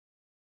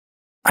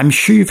I'm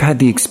sure you've had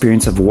the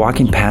experience of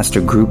walking past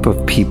a group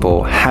of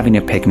people having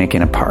a picnic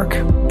in a park.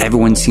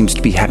 Everyone seems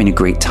to be having a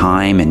great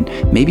time, and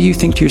maybe you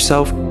think to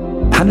yourself,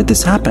 how did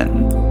this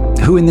happen?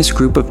 Who in this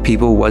group of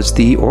people was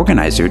the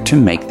organizer to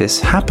make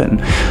this happen?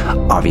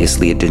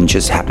 Obviously, it didn't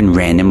just happen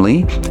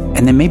randomly.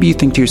 And then maybe you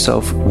think to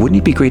yourself,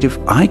 wouldn't it be great if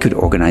I could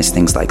organize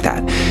things like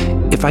that?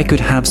 If I could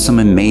have some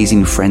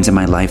amazing friends in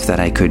my life that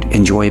I could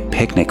enjoy a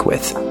picnic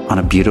with on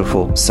a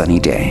beautiful sunny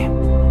day.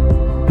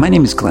 My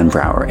name is Glenn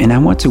Brower, and I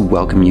want to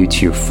welcome you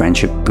to your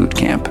Friendship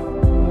Bootcamp.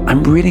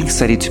 I'm really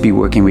excited to be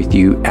working with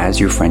you as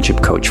your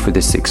friendship coach for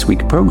this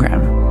 6-week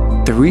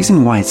program. The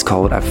reason why it's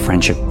called a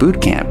Friendship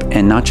Bootcamp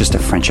and not just a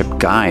friendship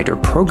guide or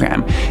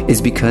program is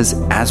because,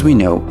 as we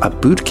know, a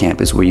bootcamp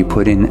is where you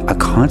put in a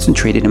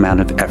concentrated amount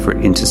of effort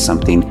into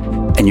something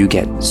and you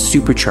get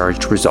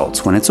supercharged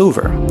results when it's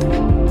over.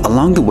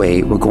 Along the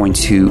way, we're going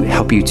to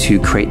help you to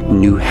create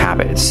new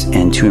habits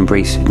and to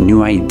embrace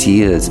new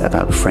ideas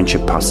about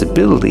friendship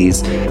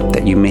possibilities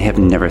that you may have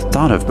never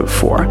thought of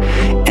before.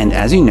 And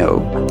as you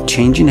know,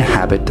 changing a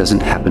habit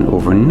doesn't happen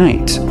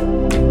overnight.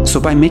 So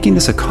by making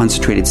this a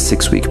concentrated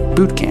 6-week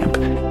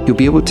bootcamp, you'll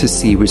be able to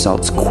see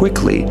results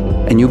quickly,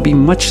 and you'll be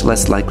much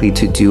less likely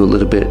to do a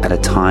little bit at a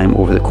time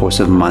over the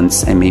course of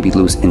months and maybe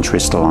lose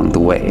interest along the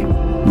way.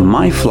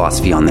 My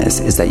philosophy on this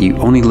is that you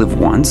only live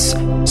once,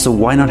 so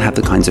why not have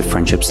the kinds of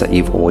friendships that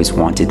you've always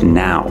wanted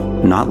now,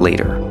 not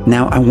later?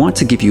 Now, I want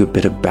to give you a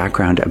bit of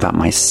background about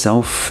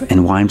myself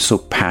and why I'm so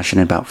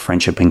passionate about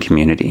friendship and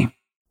community.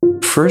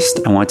 First,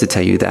 I want to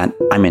tell you that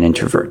I'm an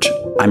introvert.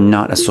 I'm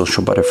not a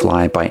social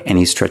butterfly by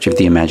any stretch of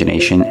the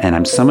imagination, and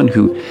I'm someone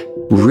who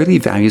really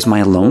values my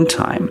alone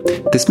time.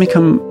 This may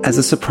come as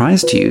a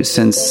surprise to you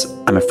since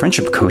I'm a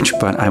friendship coach,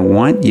 but I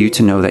want you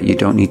to know that you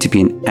don't need to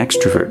be an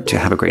extrovert to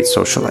have a great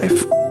social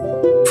life.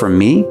 For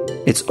me,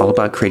 it's all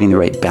about creating the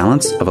right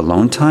balance of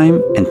alone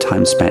time and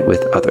time spent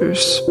with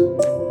others.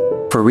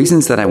 For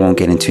reasons that I won't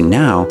get into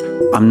now,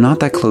 I'm not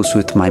that close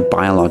with my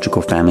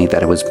biological family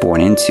that I was born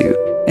into,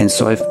 and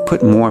so I've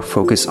put more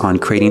focus on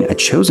creating a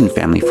chosen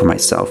family for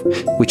myself,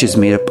 which is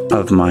made up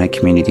of my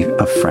community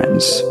of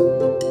friends.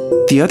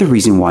 The other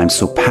reason why I'm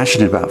so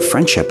passionate about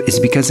friendship is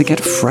because I get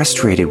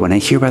frustrated when I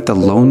hear about the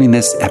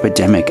loneliness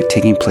epidemic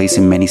taking place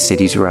in many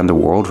cities around the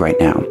world right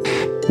now.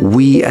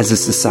 We as a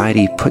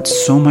society put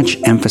so much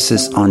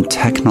emphasis on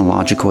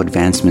technological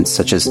advancements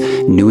such as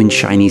new and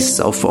shiny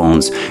cell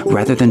phones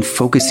rather than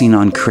focusing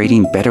on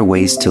creating better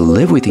ways to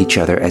live with each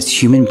other as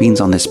human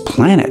beings on this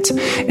planet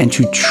and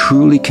to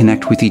truly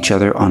connect with each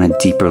other on a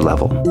deeper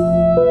level.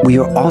 We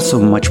are also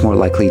much more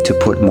likely to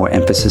put more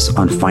emphasis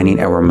on finding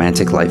a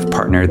romantic life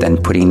partner than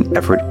putting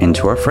effort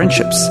into our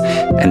friendships.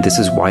 And this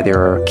is why there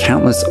are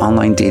countless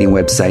online dating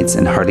websites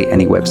and hardly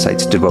any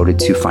websites devoted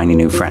to finding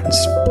new friends.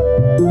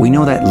 We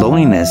know that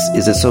loneliness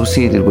is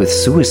associated with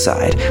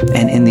suicide,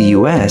 and in the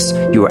US,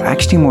 you are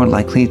actually more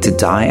likely to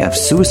die of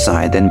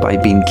suicide than by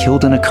being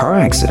killed in a car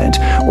accident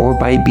or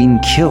by being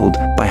killed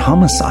by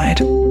homicide.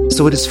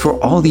 So it is for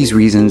all these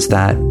reasons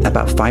that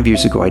about 5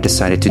 years ago, I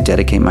decided to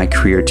dedicate my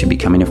career to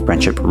becoming a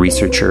friendship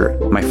researcher.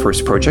 My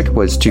first project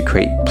was to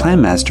create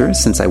PlanMaster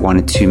since I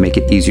wanted to make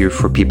it easier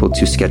for people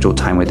to schedule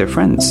time with their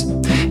friends.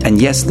 And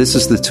yes, this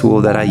is the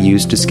tool that I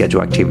use to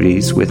schedule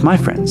activities with my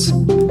friends.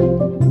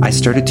 I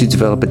started to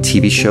develop a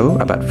TV show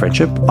about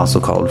friendship,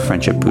 also called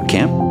Friendship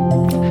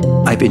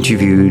Bootcamp. I've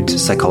interviewed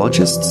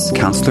psychologists,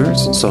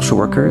 counselors, social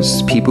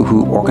workers, people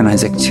who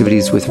organize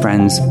activities with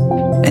friends,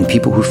 and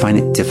people who find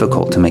it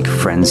difficult to make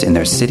friends in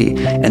their city.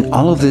 And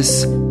all of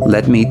this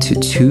led me to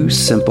 2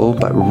 simple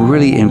but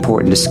really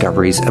important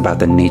discoveries about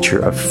the nature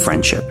of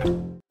friendship.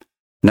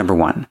 Number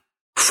 1.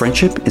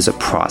 Friendship is a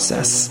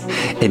process.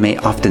 It may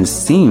often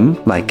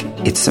seem like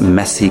it's a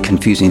messy,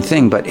 confusing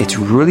thing, but it's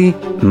really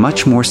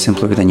much more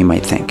simpler than you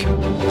might think.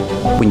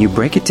 When you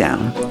break it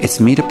down, it's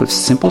made up of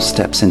simple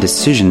steps and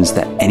decisions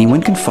that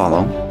anyone can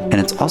follow, and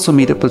it's also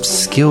made up of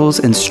skills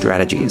and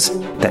strategies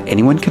that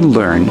anyone can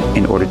learn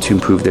in order to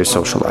improve their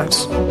social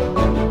lives.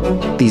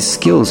 These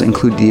skills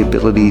include the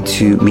ability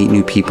to meet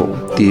new people,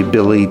 the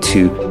ability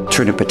to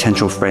turn a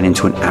potential friend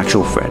into an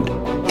actual friend,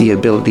 the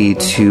ability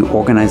to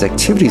organize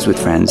activities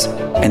with friends,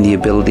 and the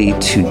ability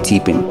to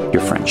deepen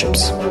your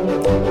friendships.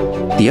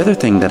 The other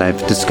thing that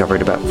I've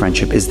discovered about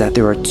friendship is that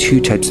there are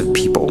 2 types of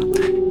people: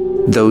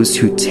 those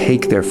who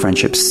take their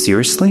friendships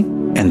seriously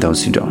and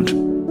those who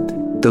don't.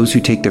 Those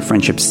who take their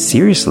friendships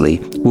seriously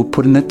will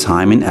put in the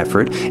time and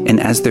effort, and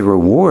as their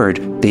reward,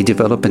 they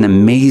develop an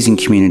amazing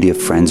community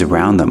of friends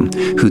around them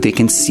who they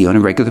can see on a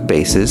regular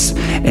basis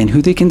and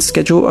who they can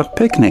schedule a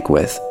picnic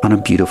with on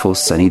a beautiful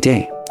sunny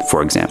day,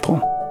 for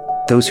example.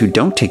 Those who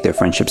don't take their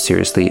friendship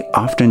seriously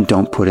often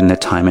don't put in the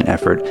time and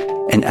effort,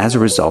 and as a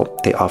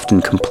result, they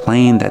often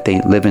complain that they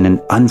live in an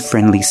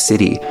unfriendly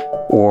city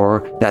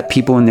or that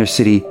people in their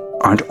city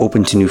aren't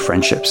open to new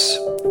friendships.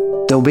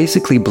 They'll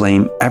basically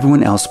blame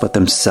everyone else but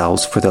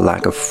themselves for the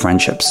lack of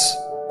friendships.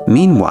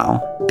 Meanwhile,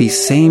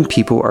 these same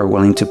people are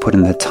willing to put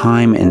in the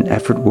time and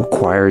effort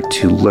required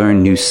to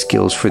learn new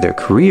skills for their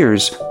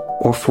careers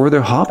or for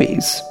their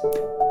hobbies.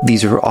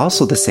 These are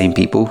also the same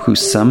people who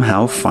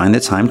somehow find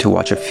the time to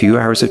watch a few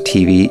hours of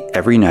TV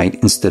every night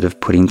instead of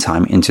putting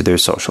time into their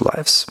social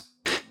lives.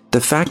 The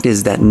fact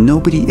is that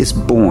nobody is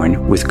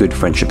born with good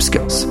friendship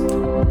skills.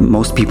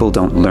 Most people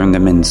don't learn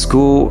them in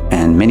school,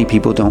 and many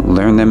people don't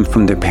learn them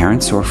from their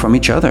parents or from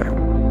each other.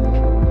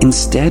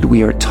 Instead,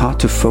 we are taught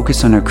to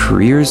focus on our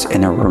careers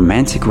and our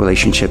romantic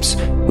relationships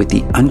with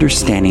the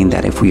understanding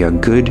that if we are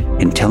good,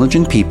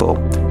 intelligent people,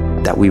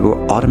 that we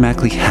will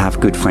automatically have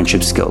good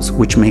friendship skills,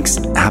 which makes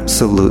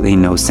absolutely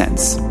no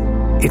sense.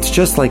 It's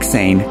just like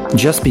saying,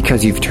 just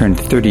because you've turned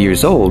 30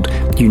 years old,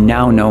 you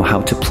now know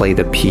how to play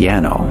the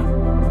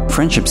piano.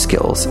 Friendship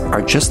skills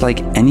are just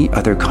like any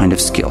other kind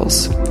of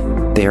skills.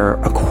 They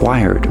are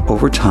acquired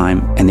over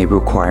time and they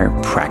require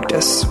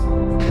practice.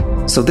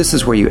 So this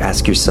is where you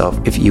ask yourself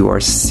if you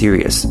are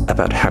serious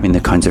about having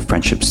the kinds of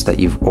friendships that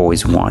you've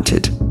always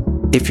wanted.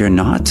 If you're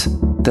not,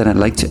 then I'd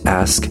like to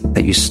ask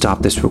that you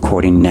stop this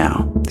recording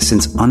now,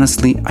 since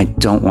honestly, I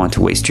don't want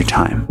to waste your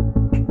time.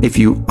 If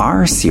you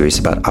are serious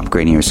about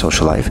upgrading your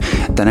social life,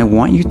 then I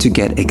want you to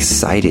get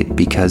excited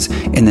because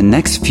in the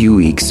next few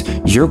weeks,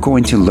 you're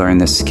going to learn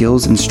the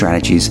skills and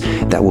strategies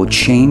that will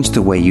change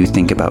the way you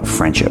think about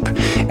friendship.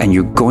 And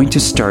you're going to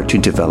start to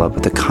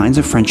develop the kinds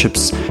of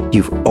friendships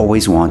you've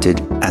always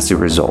wanted as a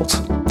result.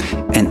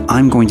 And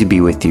I'm going to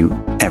be with you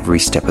every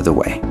step of the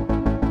way.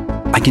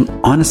 I can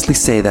honestly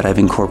say that I've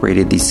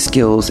incorporated these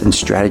skills and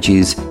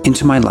strategies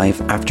into my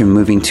life after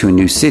moving to a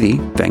new city,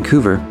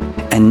 Vancouver,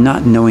 and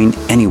not knowing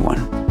anyone.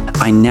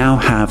 I now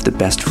have the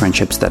best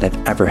friendships that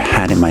I've ever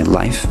had in my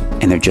life,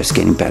 and they're just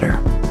getting better.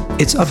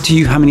 It's up to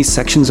you how many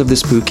sections of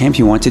this bootcamp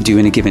you want to do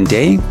in a given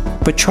day,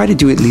 but try to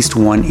do at least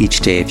one each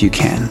day if you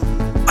can.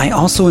 I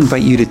also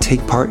invite you to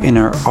take part in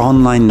our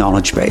online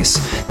knowledge base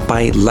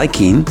by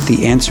liking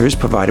the answers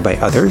provided by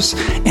others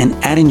and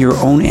adding your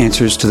own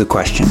answers to the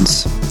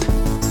questions.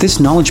 This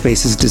knowledge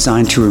base is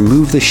designed to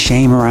remove the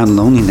shame around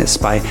loneliness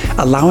by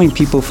allowing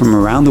people from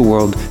around the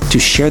world to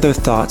share their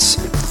thoughts,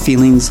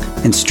 feelings,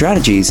 and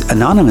strategies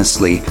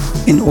anonymously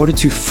in order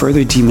to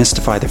further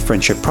demystify the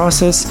friendship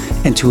process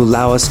and to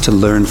allow us to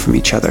learn from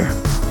each other.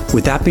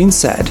 With that being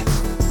said,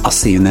 I'll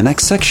see you in the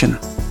next section.